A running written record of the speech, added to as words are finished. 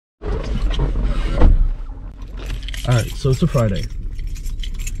Alright, so it's a Friday.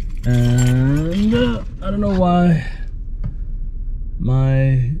 And I don't know why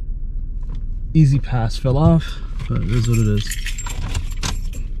my Easy Pass fell off, but it is what it is.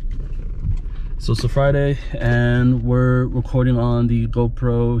 So it's a Friday and we're recording on the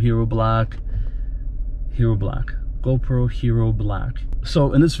GoPro Hero Black. GoPro Hero Black.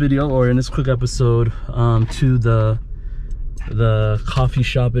 So in this video, or in this quick episode, to the coffee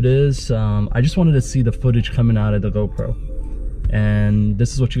shop it is, I just wanted to see the footage coming out of the GoPro. And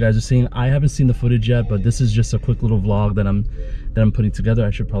this is what you guys are seeing. I haven't seen the footage yet, but this is just a quick little vlog that I'm putting together. I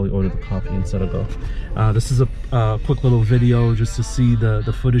should probably order the coffee instead of go. This is a quick little video just to see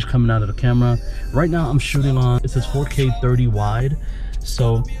the footage coming out of the camera. Right now I'm shooting on, it says 4K 30 wide.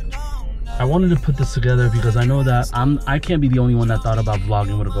 So I wanted to put this together because I know that I can't be the only one that thought about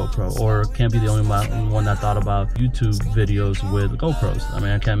vlogging with a GoPro, or can't be the only one that thought about YouTube videos with GoPros. I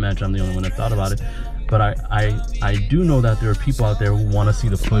mean, I can't imagine I'm the only one that thought about it. But I do know that there are people out there who want to see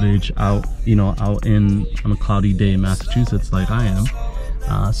the footage out, you know, out on a cloudy day in Massachusetts like I am.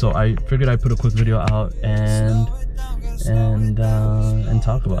 So I figured I'd put a quick video out and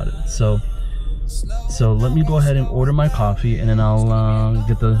talk about it. So let me go ahead and order my coffee, and then I'll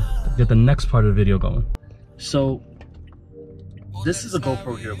get the next part of the video going. So this is a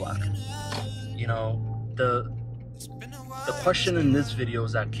GoPro Hero Black. You know, the question in this video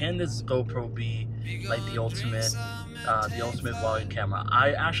is that, can this GoPro be like the ultimate vlogging camera?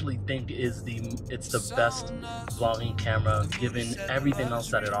 I actually think it's the best vlogging camera given everything else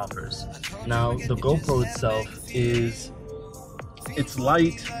that it offers. Now the GoPro itself it's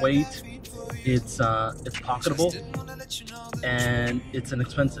lightweight, it's pocketable, and it's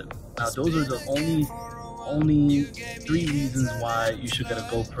inexpensive. Now those are the only 3 reasons why you should get a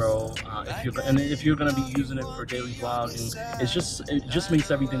GoPro if you're gonna be using it for daily vlogging. It just makes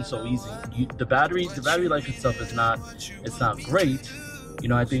everything so easy. The battery life itself it's not great. You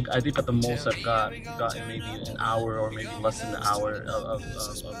know, I think at the most I've gotten maybe an hour or maybe less than an hour of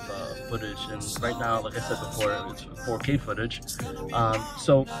footage, and right now, like I said before, it's 4K footage.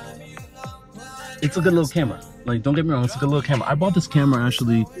 So it's a good little camera. Like, don't get me wrong, it's a good little camera. I bought this camera a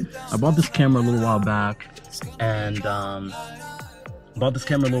little while back, and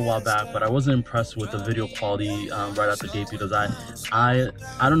but I wasn't impressed with the video quality right out the gate, because I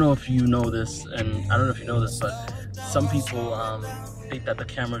don't know if you know this, but some people think that the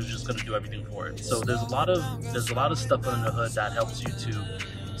camera is just going to do everything for it. So there's a lot of stuff under the hood that helps you to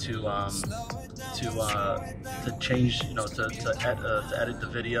change, you know, to edit the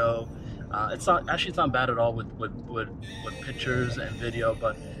video. It's not bad at all with pictures and video,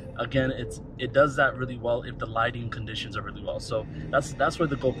 but again, it does that really well if the lighting conditions are really well. So that's where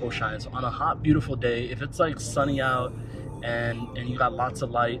the GoPro shines. On a hot, beautiful day, if it's like sunny out and you got lots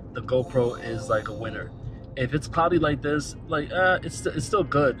of light, the GoPro is like a winner. If it's cloudy like this, like it's still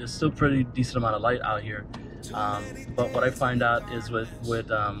good. It's still pretty decent amount of light out here. But what I find out is with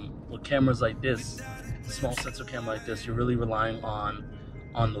cameras like this, small sensor camera like this, you're really relying on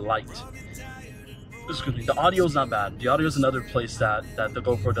the light. Excuse me. The audio is not bad. The audio is another place that the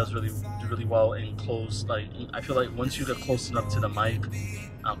GoPro does really well in close. Like, I feel like once you get close enough to the mic,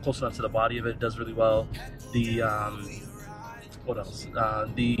 close enough to the body of it, does really well. The what else?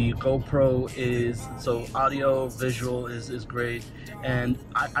 The GoPro is, so audio, visual is great, and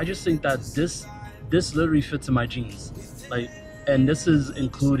I just think that this literally fits in my jeans. Like, and this is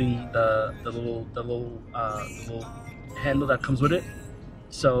including the little handle that comes with it.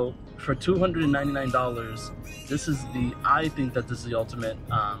 So for $299, I think that this is the ultimate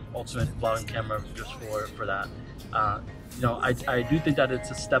vlogging camera just for that. You know, I do think that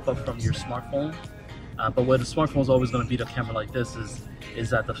it's a step up from your smartphone, but where the smartphone is always going to beat a camera like this is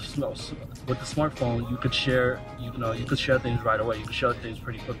that with the smartphone you could share things right away. You can share things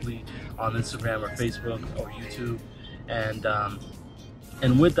pretty quickly on Instagram or Facebook or YouTube,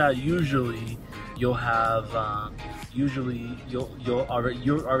 and with that, usually you'll have you're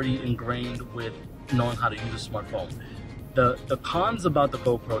already ingrained with knowing how to use a smartphone. The cons about the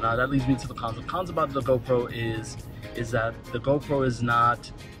GoPro, now that leads me to the cons. The cons about the GoPro is that the GoPro is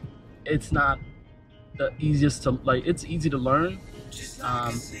not the easiest to, like, it's easy to learn,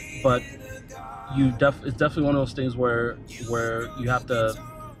 but it's definitely one of those things where you have to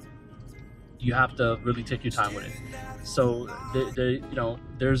really take your time with it. So you know,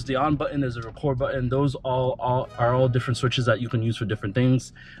 there's the on button, there's a record button. Those are all different switches that you can use for different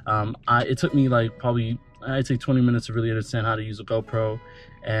things. It took me like probably, I'd say 20 minutes to really understand how to use a GoPro,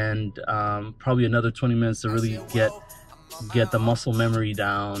 and probably another 20 minutes to really get the muscle memory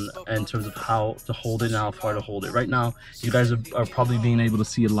down in terms of how to hold it and how far to hold it. Right now, you guys are probably being able to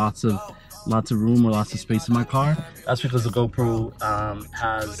see lots of lots of room or lots of space in my car. That's because the GoPro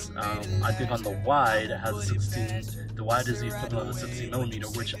has, I think on the wide, it has a 16, the wide is the equivalent of the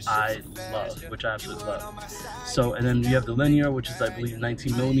 16mm, which I love, which I absolutely love. So, and then you have the linear, which is I believe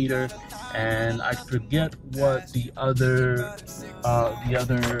 19mm, and I forget what the other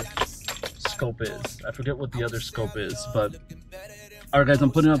scope is. I forget what the other scope is, but alright guys,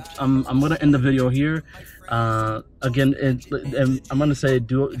 I'm gonna end the video here. Again, I'm gonna say,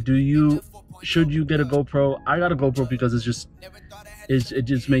 should you get a GoPro? I got a GoPro because it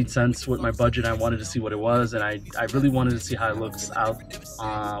just made sense with my budget. I wanted to see what it was, and I really wanted to see how it looks out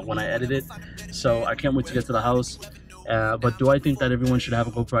when I edit it. So I can't wait to get to the house. But do I think that everyone should have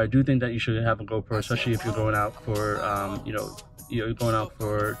a GoPro? I do think that you should have a GoPro, especially if you're going out for you're going out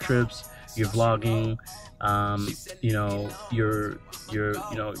for trips, you're vlogging, you're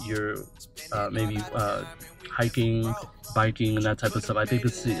maybe hiking, biking, and that type of stuff. I think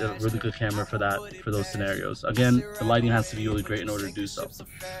it's a really good camera for those scenarios. Again, the lighting has to be really great in order to do so.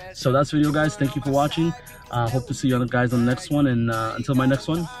 So that's the video, guys. Thank you for watching. Hope to see you guys on the next one, and until my next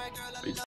one,